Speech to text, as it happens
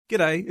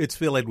G'day, it's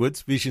Phil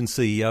Edwards, Vision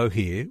CEO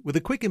here, with a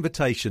quick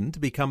invitation to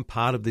become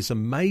part of this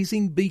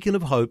amazing beacon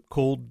of hope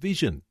called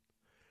Vision.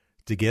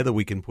 Together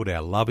we can put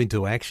our love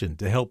into action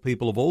to help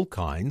people of all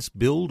kinds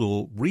build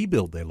or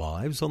rebuild their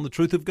lives on the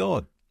truth of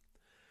God.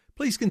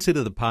 Please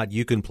consider the part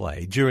you can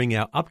play during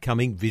our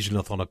upcoming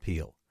Visionathon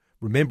appeal,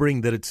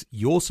 remembering that it's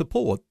your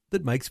support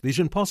that makes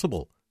Vision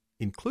possible,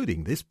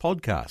 including this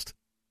podcast.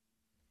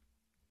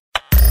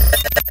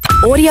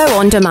 Audio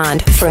on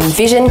demand from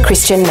Vision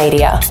Christian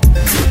Media.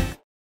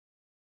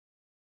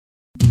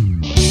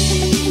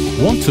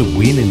 Want to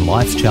win in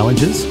life's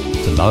challenges?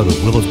 To know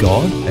the will of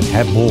God and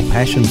have more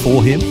passion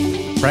for Him?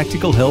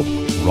 Practical help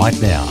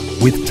right now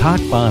with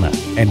Tak Bhana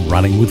and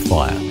Running with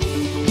Fire.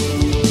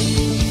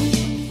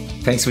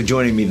 Thanks for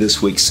joining me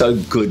this week. So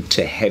good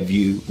to have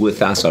you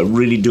with us. I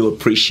really do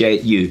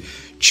appreciate you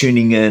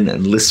tuning in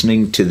and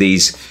listening to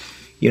these,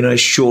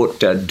 short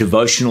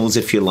devotionals,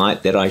 if you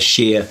like, that I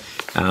share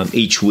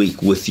each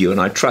week with you.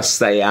 And I trust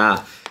they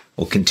are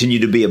or continue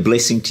to be a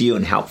blessing to you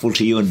and helpful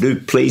to you. And do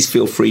please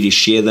feel free to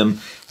share them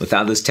with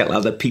others. Tell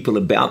other people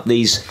about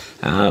these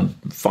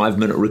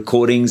 5-minute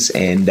recordings.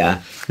 And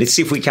let's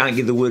see if we can't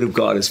get the Word of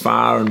God as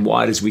far and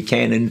wide as we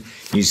can in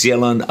New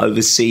Zealand,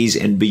 overseas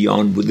and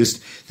beyond.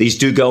 These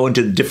do go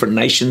into different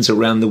nations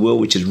around the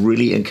world, which is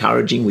really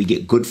encouraging. We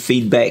get good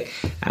feedback.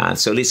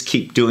 So let's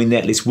keep doing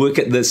that. Let's work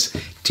at this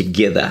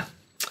together.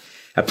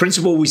 A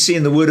principle we see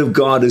in the Word of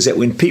God is that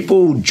when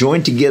people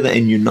join together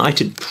in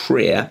united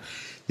prayer,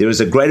 there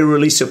is a greater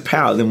release of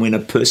power than when a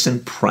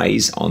person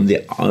prays on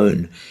their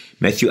own.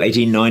 Matthew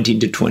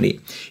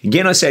 18:19-20.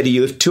 Again, I say to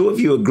you, if two of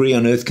you agree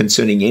on earth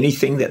concerning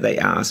anything that they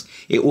ask,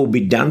 it will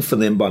be done for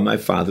them by my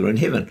Father in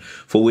heaven.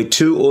 For where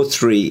 2 or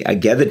 3 are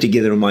gathered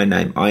together in my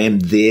name, I am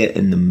there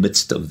in the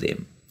midst of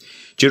them.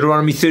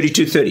 Deuteronomy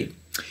 32:30.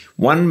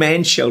 One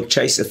man shall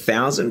chase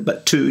 1,000,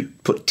 but 2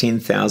 put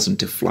 10,000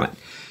 to flight.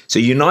 So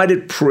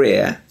united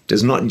prayer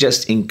does not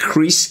just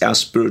increase our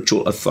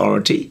spiritual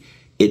authority,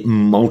 it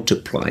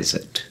multiplies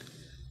it.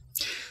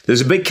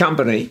 There's a big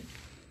company,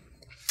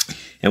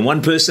 and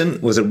one person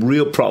was a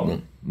real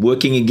problem,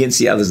 working against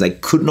the others. They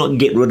could not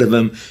get rid of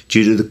him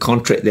due to the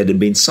contract that had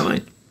been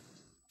signed.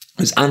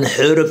 It was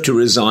unheard of to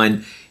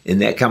resign in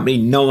that company.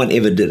 No one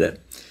ever did it.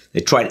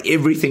 They tried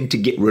everything to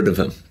get rid of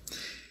him.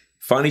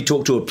 Finally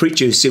talked to a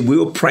preacher who said, we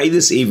will pray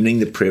this evening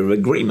the prayer of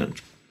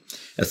agreement.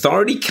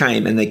 Authority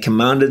came and they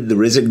commanded the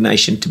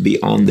resignation to be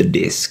on the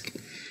desk.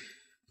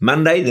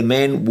 Monday, the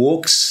man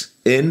walks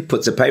in,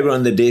 puts a paper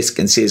on the desk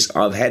and says,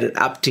 I've had it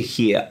up to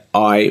here,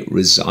 I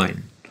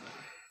resign.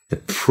 The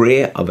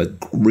prayer of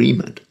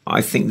agreement.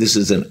 I think this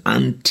is an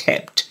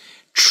untapped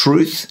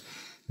truth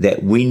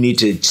that we need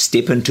to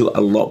step into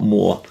a lot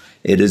more.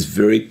 It is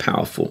very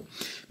powerful.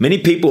 Many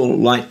people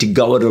like to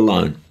go it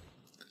alone.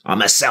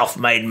 I'm a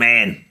self-made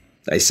man,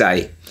 they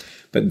say.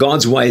 But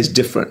God's way is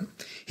different.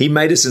 He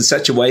made us in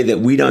such a way that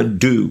we don't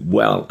do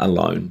well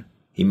alone.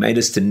 He made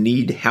us to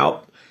need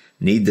help,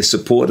 need the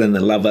support and the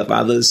love of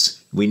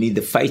others. We need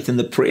the faith and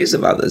the prayers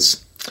of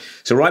others.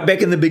 So right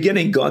back in the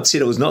beginning, God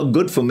said it was not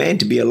good for man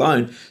to be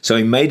alone, so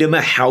He made him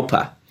a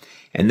helper.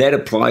 And that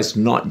applies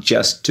not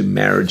just to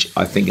marriage,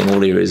 I think, in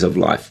all areas of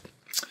life.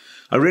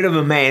 I read of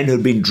a man who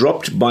had been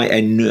dropped by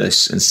a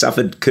nurse and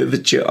suffered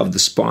curvature of the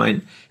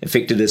spine,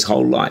 affected his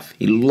whole life.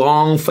 He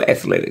longed for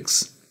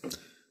athletics,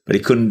 but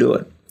he couldn't do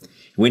it.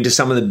 He went to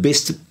some of the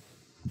best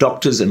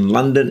doctors in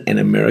London and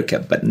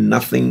America, but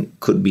nothing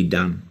could be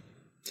done.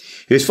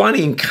 He was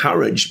finally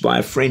encouraged by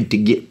a friend to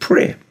get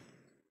prayer.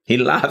 He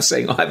laughed,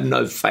 saying, I have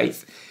no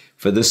faith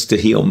for this to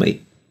heal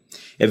me.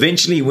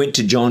 Eventually, he went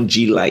to John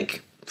G.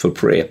 Lake for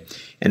prayer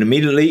and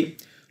immediately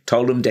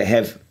told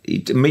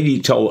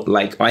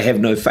Lake, I have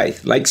no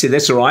faith. Lake said,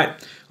 that's all right.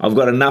 I've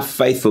got enough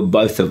faith for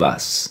both of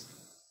us.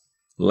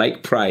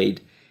 Lake prayed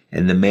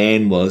and the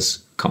man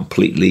was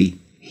completely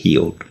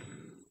healed.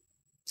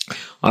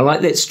 I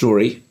like that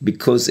story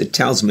because it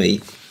tells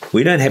me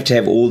we don't have to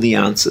have all the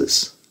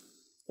answers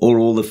or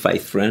all the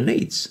faith for our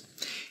needs.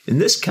 In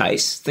this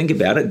case, think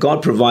about it,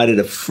 God provided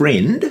a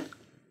friend,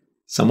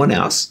 someone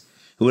else,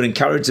 who would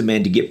encourage the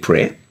man to get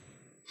prayer.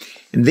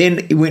 And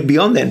then He went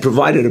beyond that and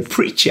provided a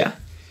preacher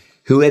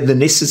who had the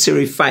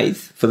necessary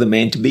faith for the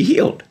man to be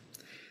healed.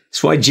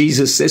 That's why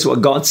that's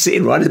what God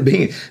said right at the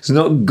beginning. It's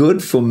not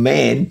good for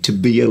man to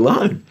be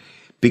alone,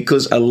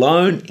 because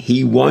alone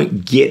he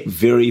won't get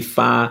very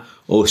far,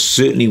 or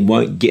certainly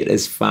won't get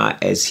as far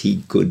as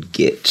he could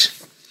get.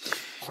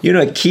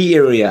 A key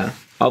area,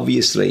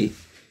 obviously,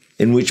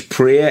 in which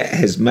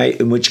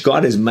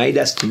God has made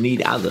us to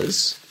need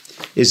others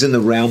is in the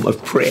realm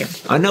of prayer.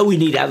 I know we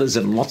need others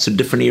in lots of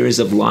different areas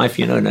of life,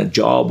 in a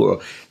job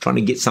or trying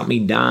to get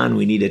something done.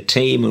 We need a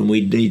team and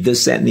we need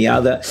this, that, and the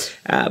other.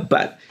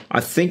 But I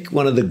think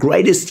one of the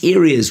greatest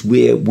areas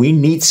where we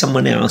need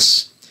someone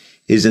else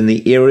is in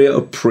the area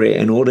of prayer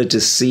in order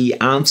to see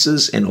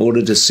answers, in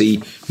order to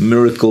see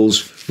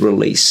miracles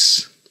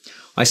release.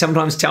 I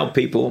sometimes tell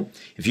people,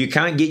 if you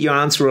can't get your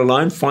answer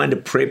alone, find a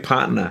prayer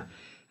partner.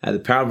 The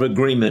power of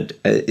agreement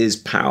is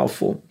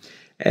powerful.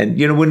 And,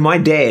 when my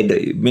dad,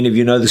 many of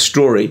you know the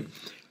story,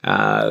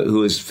 who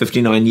was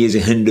 59 years, a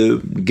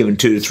Hindu, given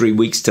 3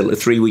 weeks to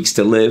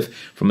live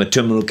from a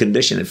terminal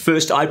condition. At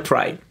first, I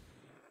prayed.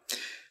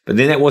 But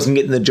then that wasn't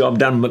getting the job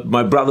done.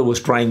 My brother was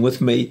praying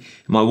with me.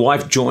 My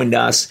wife joined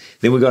us.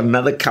 Then we got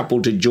another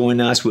couple to join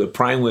us. We were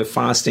praying, we were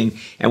fasting,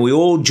 and we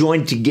all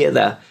joined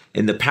together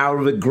in the power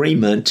of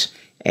agreement,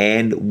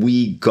 and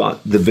we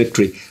got the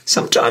victory.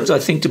 Sometimes I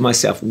think to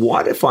myself,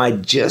 what if I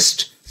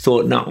just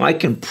thought, no, I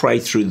can pray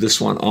through this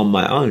one on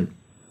my own?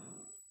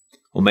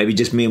 Or maybe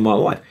just me and my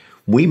wife.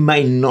 We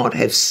may not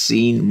have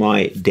seen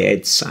my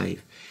dad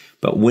saved,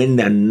 but when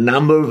a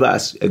number of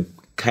us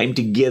came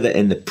together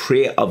in the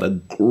prayer of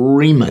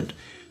agreement,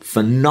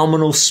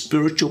 phenomenal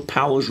spiritual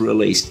power was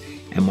released,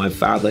 and my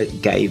father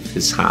gave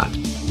his heart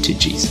to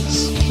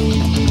Jesus.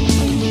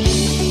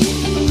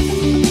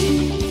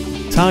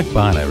 Tak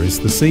Bhana is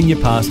the Senior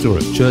Pastor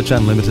of Church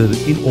Unlimited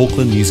in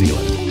Auckland, New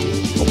Zealand.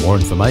 For more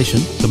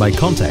information, to make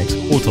contact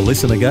or to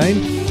listen again,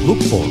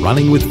 look for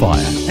Running with Fire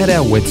at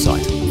our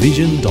website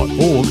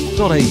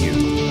vision.org.au.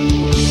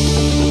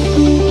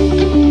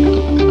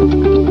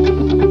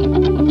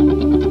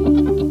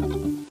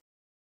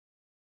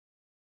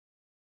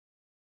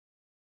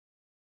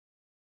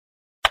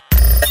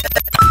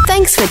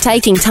 Thanks for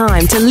taking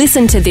time to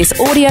listen to this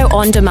audio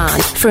on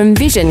demand from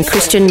Vision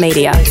Christian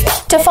Media.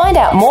 To find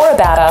out more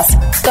about us,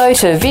 go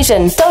to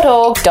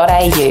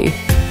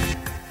vision.org.au.